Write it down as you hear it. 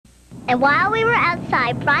And while we were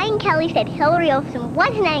outside, Brian Kelly said Hillary Olsen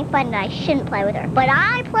wasn't any fun and I shouldn't play with her. But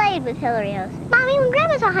I played with Hillary Olsen. Mommy, when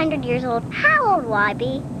Grandma's 100 years old, how old will I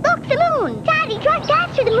be? Look, the moon! Daddy, drive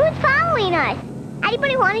faster, the moon's following us!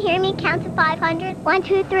 Anybody want to hear me count to 500? 1,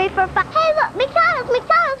 2, 3, 4, 5. Hey, look, McDonald's,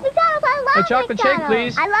 McDonald's, McDonald's. I love Hey, chocolate McDonald's. shake,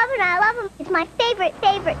 please. I love it, I love them. It's my favorite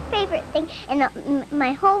thing in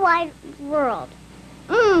my whole wide world.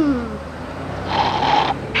 Hey,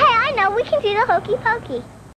 I know, we can do the hokey pokey.